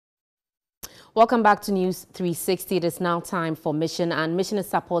Welcome back to News 360. It is now time for Mission, and Mission is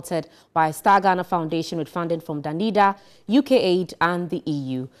supported by Star Ghana Foundation with funding from Danida, UK Aid and the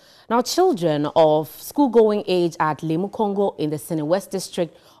EU. Now, children of school-going age at Lemukongo in the Sene West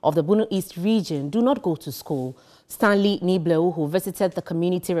district of the Bunu East region do not go to school. Stanley Nibleu, who visited the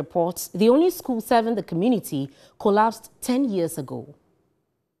community, reports the only school serving the community collapsed 10 years ago.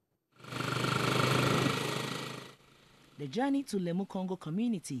 The journey to Lemukongo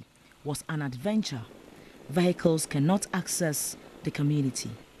community was an adventure. Vehicles cannot access the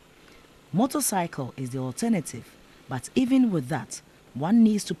community. Motorcycle is the alternative, but even with that, one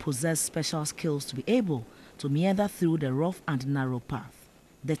needs to possess special skills to be able to meander through the rough and narrow path.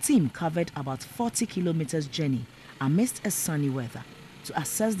 The team covered about 40 kilometers journey amidst a sunny weather to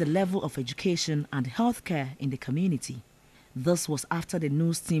assess the level of education and healthcare in the community. This was after the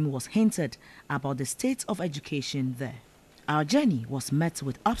news team was hinted about the state of education there. Our journey was met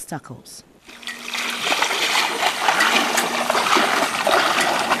with obstacles.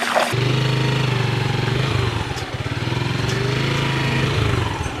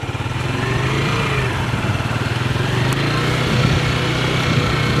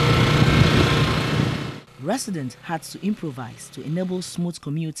 Residents had to improvise to enable smooth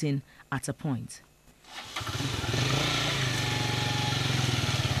commuting at a point.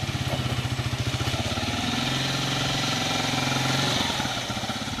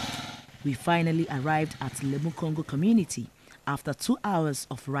 We finally arrived at Lemukongo community after 2 hours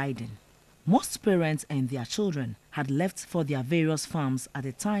of riding. Most parents and their children had left for their various farms at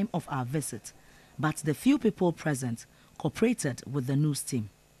the time of our visit, but the few people present cooperated with the news team.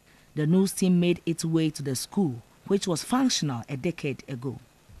 The news team made its way to the school, which was functional a decade ago.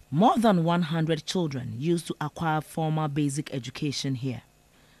 More than 100 children used to acquire formal basic education here.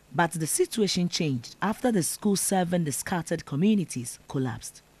 But the situation changed after the school serving the scattered communities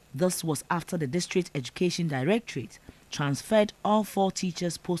collapsed. This was after the District Education Directorate transferred all 4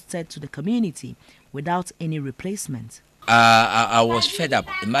 teachers posted to the community without any replacement. I was fed up.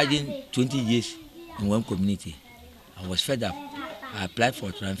 Imagine 20 years in one community. I was fed up. I applied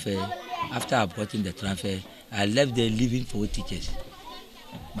for transfer. After I got in the transfer, I left there leaving 4 teachers.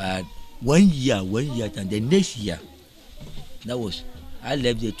 But 1 year, and the next year, I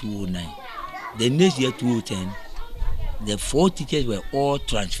left there 2009. The next year, 2010, the 4 teachers were all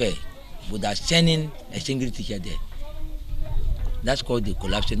transferred without sending a single teacher there. That's called the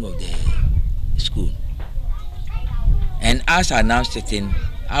collapsing of the school. And as I now sitting,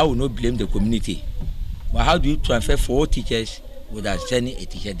 I will not blame the community. But how do you transfer 4 teachers without sending a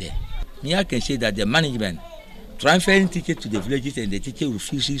teacher there? Me, I can say that the management transferring teachers to the villages and the teacher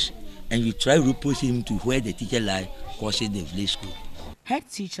refuses, and we try to repose him to where the teacher lies, causing the village school. Head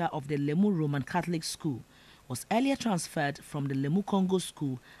teacher of the Lemu Roman Catholic School was earlier transferred from the Lemukongo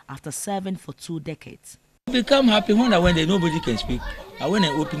school after serving for 2 decades. I become happy when I went there, nobody can speak. I went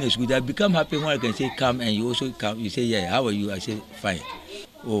and opened a school. I become happy when I can say come, and you also come. You say, yeah, how are you? I say, fine.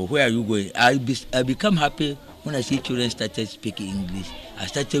 Oh, where are you going? I become happy when I see children started speaking English. I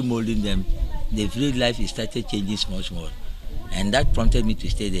started molding them. The village life started changing small. And that prompted me to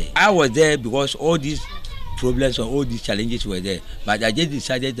stay there. I was there because all these problems or all these challenges were there. But I just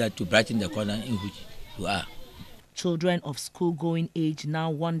decided that to brighten the corner in which you are. Children of school-going age now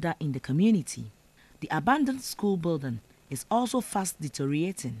wander in the community. The abandoned school building is also fast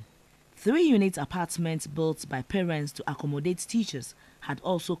deteriorating. 3-unit apartments built by parents to accommodate teachers had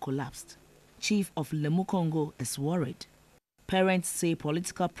also collapsed. Chief of Lemukongo is worried. Parents say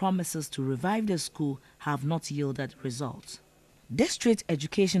political promises to revive the school have not yielded results. District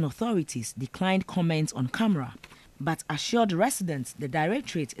education authorities declined comments on camera, but assured residents the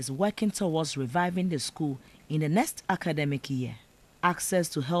directorate is working towards reviving the school in the next academic year. Access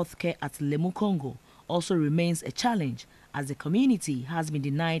to healthcare at Lemukongo also remains a challenge as the community has been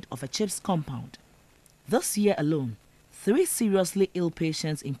denied of a CHIPS compound. This year alone, 3 seriously ill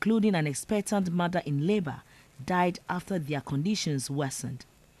patients, including an expectant mother in labor, died after their conditions worsened.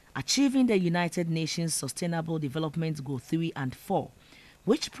 Achieving the United Nations Sustainable Development Goal 3 and 4,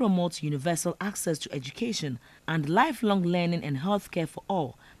 which promotes universal access to education and lifelong learning and healthcare for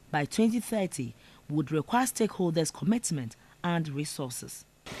all by 2030, would require stakeholders' commitment and resources.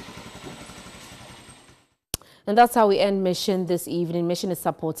 And that's how we end Mission this evening. Mission is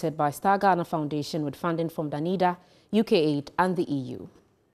supported by Star Ghana Foundation with funding from Danida, UK Aid and the EU.